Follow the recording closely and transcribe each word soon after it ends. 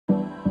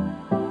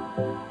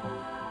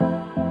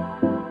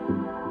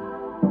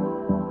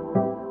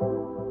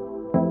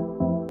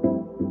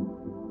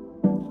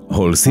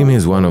Holcim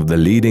is one of the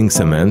leading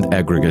cement,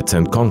 aggregates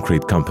and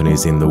concrete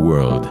companies in the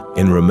world.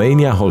 In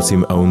Romania,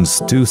 Holcim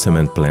owns 2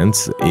 cement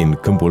plants in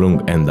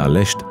Câmpulung and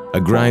Aleșd,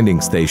 a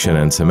grinding station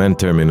and cement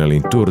terminal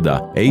in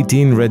Turda,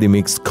 18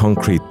 ready-mixed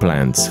concrete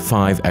plants,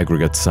 5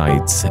 aggregate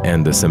sites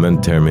and a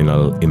cement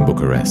terminal in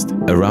Bucharest.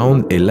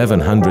 Around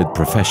 1,100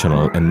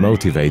 professional and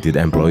motivated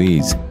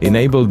employees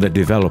enable the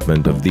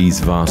development of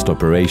these vast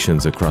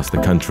operations across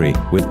the country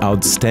with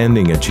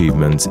outstanding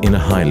achievements in a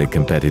highly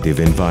competitive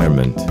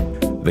environment.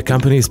 The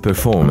company's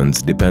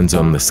performance depends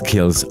on the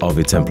skills of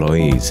its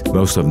employees,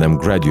 most of them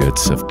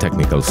graduates of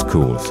technical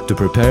schools. To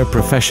prepare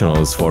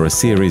professionals for a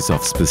series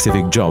of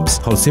specific jobs,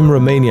 Holcim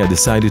Romania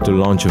decided to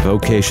launch a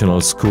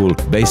vocational school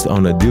based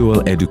on a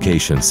dual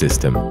education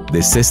system.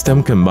 This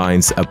system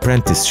combines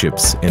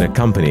apprenticeships in a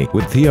company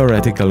with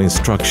theoretical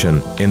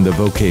instruction in the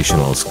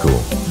vocational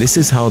school. This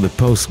is how the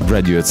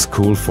postgraduate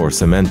school for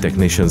cement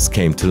technicians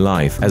came to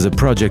life as a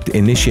project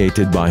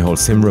initiated by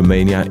Holcim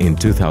Romania in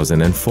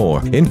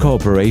 2004 in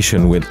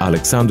cooperation with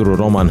Alexandru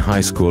Roman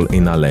High School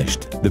in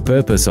Aleșd. The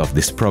purpose of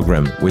this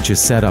program, which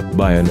is set up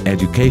by an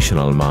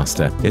educational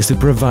master, is to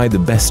provide the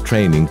best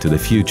training to the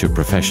future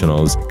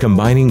professionals,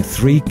 combining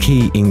 3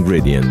 key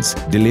ingredients: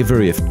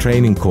 delivery of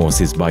training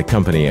courses by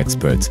company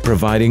experts,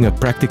 providing a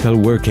practical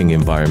working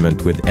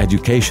environment with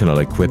educational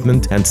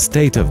equipment and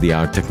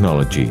state-of-the-art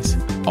technologies,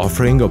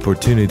 offering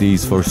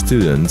opportunities for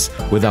students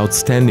with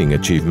outstanding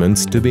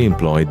achievements to be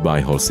employed by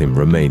Holcim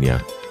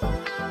Romania.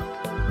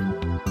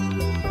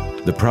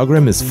 The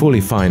program is fully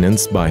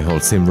financed by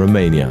Holcim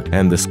Romania,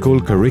 and the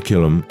school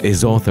curriculum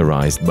is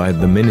authorized by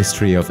the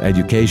Ministry of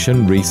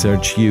Education,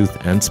 Research, Youth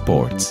and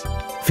Sports.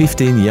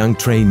 15 young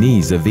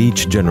trainees of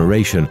each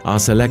generation are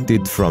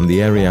selected from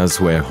the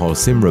areas where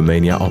Holcim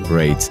Romania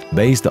operates,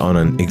 based on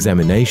an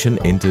examination,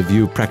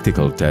 interview,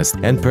 practical test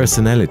and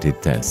personality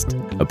test.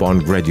 Upon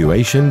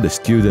graduation, the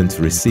students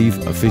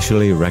receive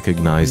officially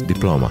recognized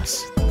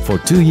diplomas. For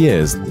 2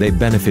 years, they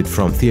benefit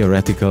from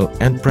theoretical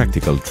and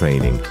practical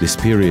training. This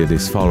period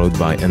is followed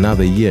by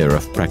another year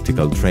of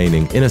practical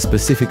training in a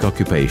specific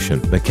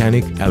occupation: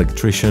 mechanic,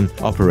 electrician,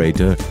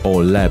 operator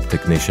or lab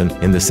technician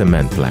in the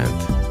cement plant.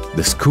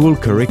 The school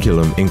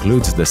curriculum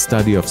includes the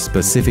study of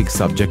specific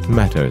subject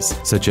matters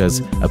such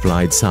as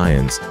applied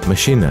science,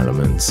 machine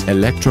elements,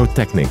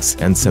 electrotechnics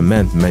and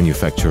cement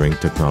manufacturing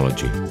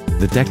technology.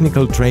 The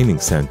Technical Training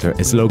Center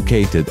is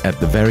located at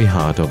the very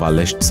heart of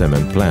Aleșd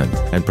cement plant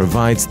and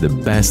provides the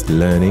best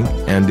learning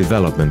and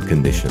development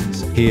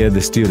conditions. Here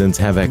the students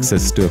have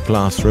access to a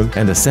classroom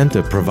and a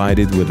center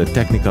provided with the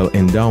technical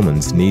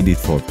endowments needed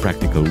for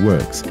practical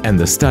works and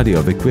the study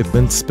of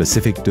equipment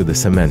specific to the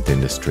cement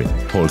industry.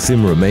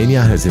 Holcim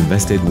Romania has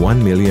invested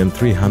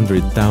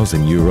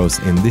 €1,300,000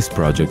 in this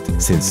project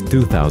since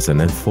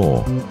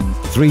 2004.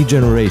 3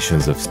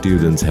 generations of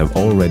students have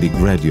already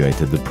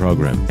graduated the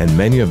program, and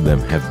many of them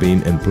have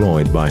been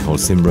employed by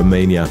Holcim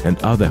Romania and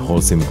other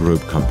Holcim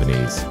Group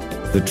companies.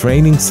 The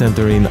training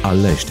center in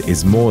Aleșd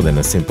is more than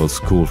a simple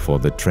school for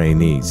the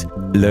trainees.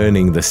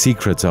 Learning the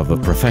secrets of the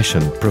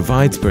profession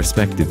provides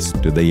perspectives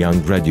to the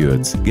young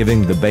graduates,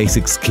 giving the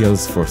basic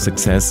skills for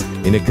success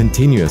in a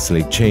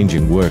continuously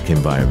changing work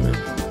environment.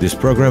 This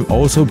program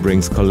also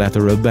brings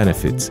collateral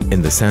benefits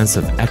in the sense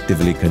of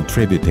actively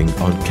contributing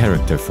on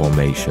character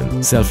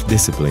formation,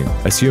 self-discipline,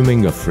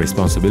 assuming of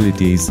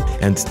responsibilities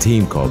and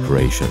team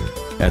cooperation.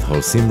 At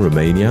Holcim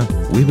Romania,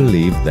 we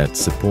believe that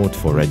support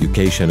for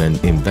education and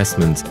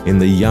investments in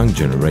the young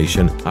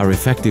generation are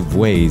effective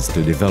ways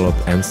to develop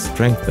and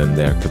strengthen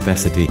their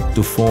capacity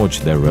to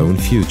forge their own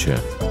future.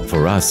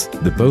 For us,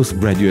 the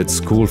postgraduate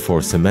school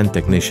for cement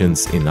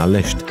technicians in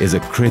Aleșd is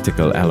a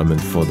critical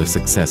element for the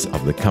success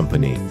of the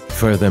company.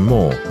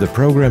 Furthermore, the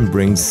program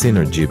brings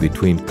synergy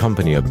between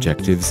company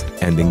objectives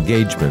and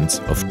engagements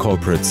of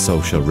corporate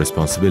social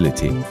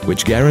responsibility,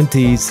 which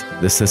guarantees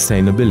the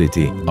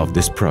sustainability of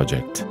this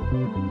project.